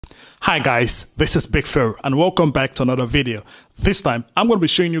Hi guys, this is Big Phil and welcome back to another video. This time, I'm going to be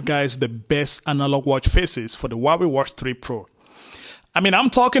showing you guys the best analog watch faces for the Huawei Watch 3 Pro. I'm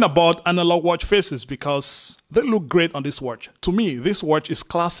talking about analog watch faces because they look great on this watch. To me, this watch is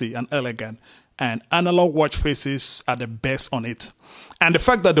classy and elegant, and analog watch faces are the best on it. And the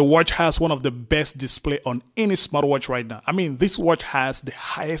fact that the watch has one of the best display on any smartwatch right now. This watch has the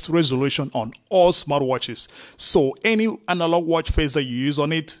highest resolution on all smartwatches. So any analog watch face that you use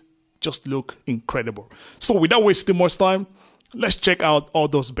on it just look incredible. So without wasting much time, let's check out all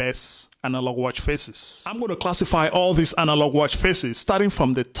those best analog watch faces. I'm going to classify all these analog watch faces starting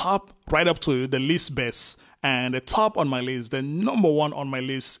from the top right up to the least best. And the top on my list, the number one on my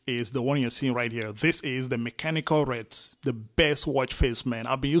list is the one you're seeing right here. This is the mechanical red, the best watch face, man.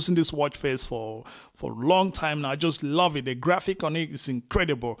 I've been using this watch face for a long time now. I just love it. The graphic on it is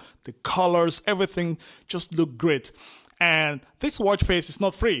incredible. The colors, everything just look great. And this watch face is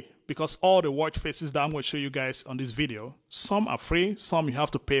not free, because all the watch faces that I'm going to show you guys on this video, some are free, some you have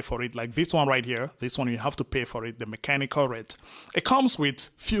to pay for it, like this one right here. This one you have to pay for it, the mechanical red. It comes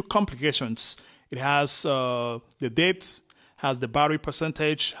with few complications. It has the date, has the battery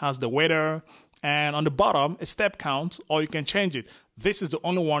percentage, has the weather, and on the bottom, a step count, or you can change it. This is the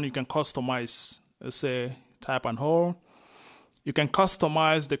only one you can customize. Let's say type and hold. You can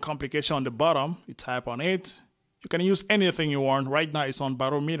customize the complication on the bottom. You type on it. You can use anything you want. Right now it's on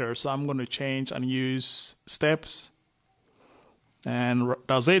barometer, so I'm going to change and use steps. And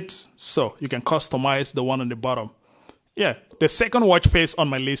that's it. So you can customize the one on the bottom. Yeah, the second watch face on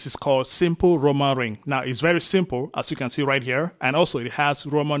my list is called Simple Roman Ring. Now it's very simple, as you can see right here. And also it has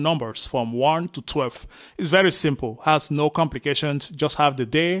Roman numbers from 1 to 12. It's very simple, has no complications, just have the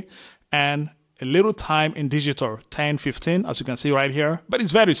day and a little time in digital, 10, 15, as you can see right here. But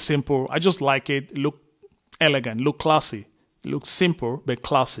it's very simple. I just like it. Look elegant, look classy, look simple but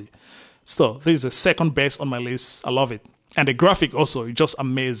classy. So this is the second best on my list. I love it, and the graphic also is just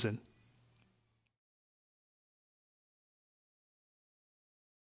amazing.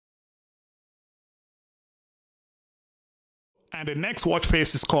 And the next watch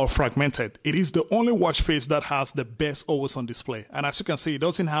face is called Fragmented. It is the only watch face that has the best always on display, and as you can see, it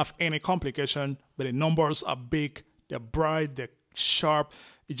doesn't have any complication, but the numbers are big, they're bright, they're sharp.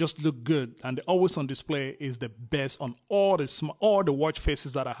 It just look good, and the always on display is the best on all the watch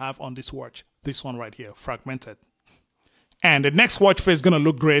faces that I have on this watch. This one right here, Fragmented. And the next watch face is gonna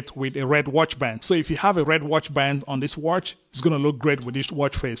look great with a red watch band. So if you have a red watch band on this watch, it's gonna look great with this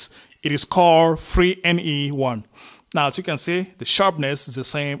watch face. It is called Free NE1. Now, as you can see, the sharpness is the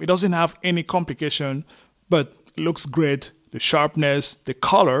same. It doesn't have any complication, but it looks great. The sharpness, the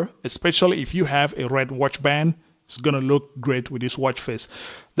color, especially if you have a red watch band, it's going to look great with this watch face.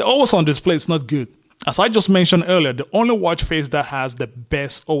 The always on display is not good. As I just mentioned earlier, the only watch face that has the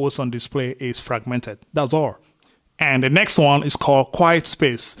best always on display is Fragmented. That's all. And the next one is called Quiet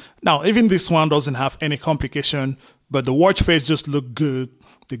Space. Now, even this one doesn't have any complication, but the watch face just look good.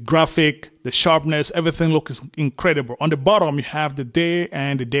 The graphic, the sharpness, everything looks incredible. On the bottom, you have the day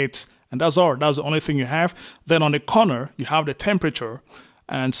and the dates, and that's all. That's the only thing you have. Then on the corner, you have the temperature.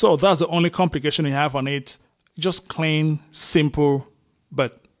 And so that's the only complication you have on it. Just clean, simple,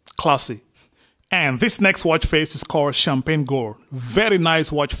 but classy. And this next watch face is called Champagne Gold. Very nice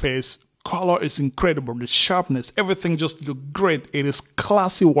watch face. Color is incredible. The sharpness, everything just looks great. It is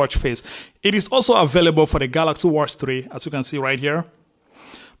classy watch face. It is also available for the Galaxy Watch 3, as you can see right here.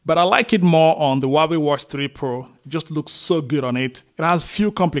 But I like it more on the Huawei Watch 3 Pro. It just looks so good on it. It has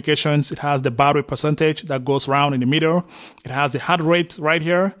few complications. It has the battery percentage that goes around in the middle. It has the heart rate right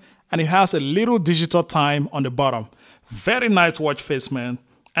here. And it has a little digital time on the bottom. Very nice watch face, man.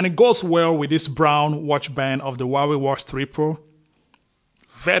 And it goes well with this brown watch band of the Huawei Watch 3 Pro.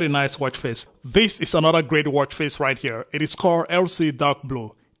 Very nice watch face. This is another great watch face right here. It is called LC Dark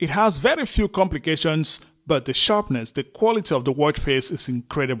Blue. It has very few complications, but the sharpness, the quality of the watch face is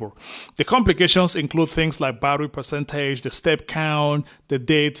incredible. The complications include things like battery percentage, the step count, the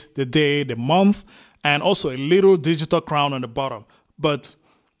date, the day, the month, and also a little digital crown on the bottom. But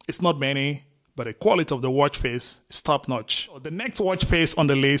it's not many, but the quality of the watch face is top notch. The next watch face on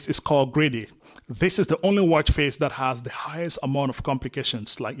the list is called Greedy. This is the only watch face that has the highest amount of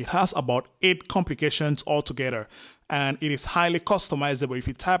complications. Like, it has about 8 complications altogether, and it is highly customizable. If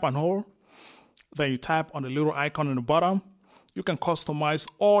you tap and hold, then you tap on the little icon on the bottom, you can customize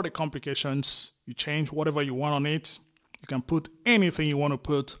all the complications. You change whatever you want on it. You can put anything you want to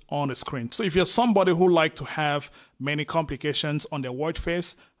put on the screen. So if you're somebody who like to have many complications on their watch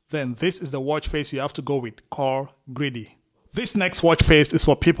face, then this is the watch face you have to go with, called Greedy. This next watch face is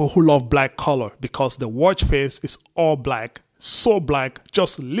for people who love black color, because the watch face is all black. So black,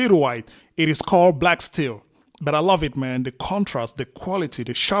 just a little white. It is called black steel. But I love it, man. The contrast, the quality,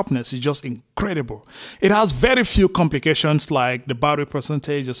 the sharpness is just incredible. It has very few complications like the battery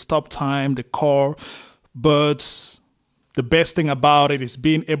percentage, the stop time, the core. But the best thing about it is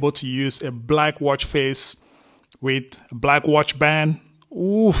being able to use a black watch face with a black watch band.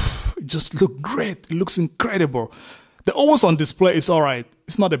 Oof, it just looks great. It looks incredible. The always on display is all right.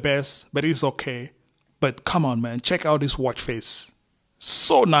 It's not the best, but it's okay. But come on, man, check out this watch face.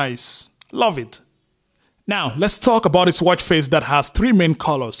 So nice. Love it. Now, let's talk about this watch face that has three main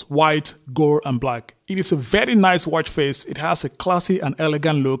colors, white, gold, and black. It is a very nice watch face. It has a classy and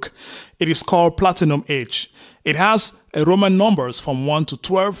elegant look. It is called Platinum Age. It has Roman numbers from 1 to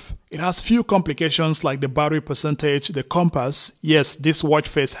 12. It has few complications like the battery percentage, the compass. Yes, this watch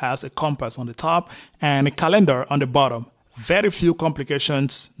face has a compass on the top and a calendar on the bottom. Very few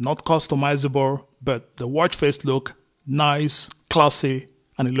complications, not customizable, but the watch face look nice, classy,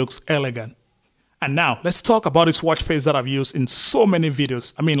 and it looks elegant. And now, let's talk about this watch face that I've used in so many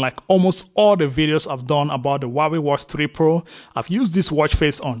videos. I mean, like almost all the videos I've done about the Huawei Watch 3 Pro, I've used this watch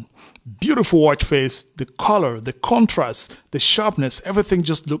face on. Beautiful watch face, the color, the contrast, the sharpness, everything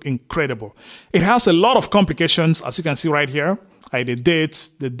just look incredible. It has a lot of complications, as you can see right here. Like the dates,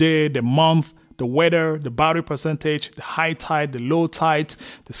 the day, the month, the weather, the battery percentage, the high tide, the low tide,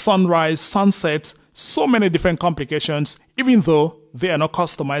 the sunrise, sunset, so many different complications, even though they are not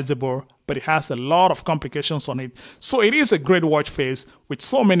customizable, but it has a lot of complications on it. So it is a great watch face with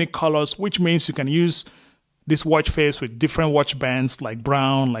so many colors, which means you can use this watch face with different watch bands like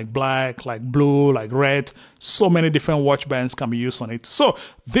brown, like black, like blue, like red. So many different watch bands can be used on it. So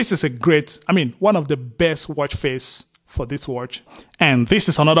this is a great, one of the best watch face for this watch. And this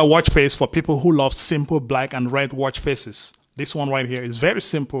is another watch face for people who love simple black and red watch faces. This one right here is very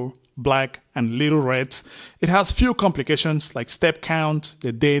simple, black and little red. It has few complications like step count,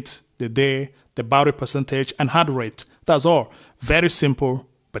 the date, the day, the battery percentage, and heart rate. That's all. Very simple,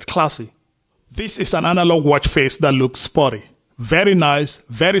 but classy. This is an analog watch face that looks sporty. Very nice,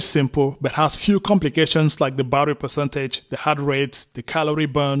 very simple, but has few complications like the battery percentage, the heart rate, the calorie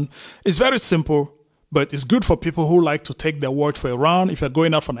burn. It's very simple, but it's good for people who like to take their watch for a run if you're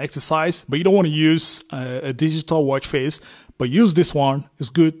going out for an exercise, but you don't want to use a digital watch face, but use this one. It's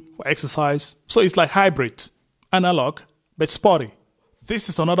good for exercise. So it's like hybrid, analog, but sporty. This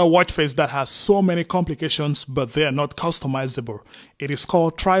is another watch face that has so many complications, but they are not customizable. It is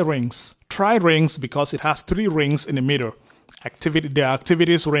called tri-rings. Tri-rings because it has 3 rings in the middle. The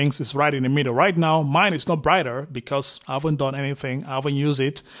activities rings is right in the middle. Right now, mine is not brighter because I haven't done anything. I haven't used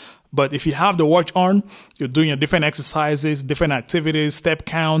it. But if you have the watch on, you're doing your different exercises, different activities, step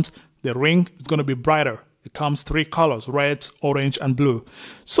count, the ring is going to be brighter. It comes 3 colors, red, orange, and blue.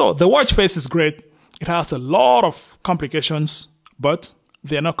 So the watch face is great. It has a lot of complications, but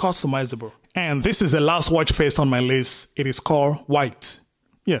they're not customizable. And this is the last watch face on my list. It is called white.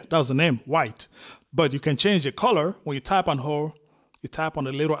 Yeah, that's the name, white. But you can change the color. When you tap on hold, you tap on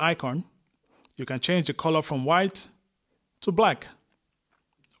the little icon. You can change the color from white to black.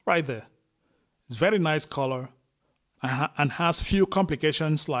 Right there. It's very nice color and has few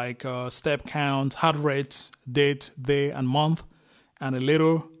complications like step count, heart rate, date, day, and month, and a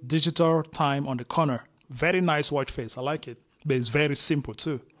little digital time on the corner. Very nice watch face. I like it. But it's very simple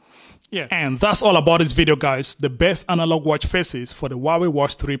too. Yeah, and that's all about this video, guys. The best analog watch faces for the Huawei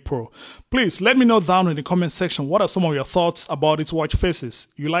Watch 3 Pro. Please let me know down in the comment section what are some of your thoughts about its watch faces.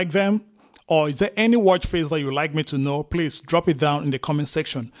 You like them? Or is there any watch face that you'd like me to know? Please drop it down in the comment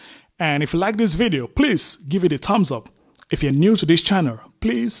section. And if you like this video, please give it a thumbs up. If you're new to this channel,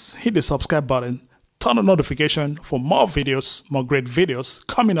 please hit the subscribe button, turn on notification for more videos, more great videos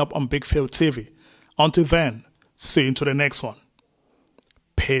coming up on Big Phil TV. Until then, see you into the next one.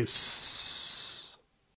 Peace.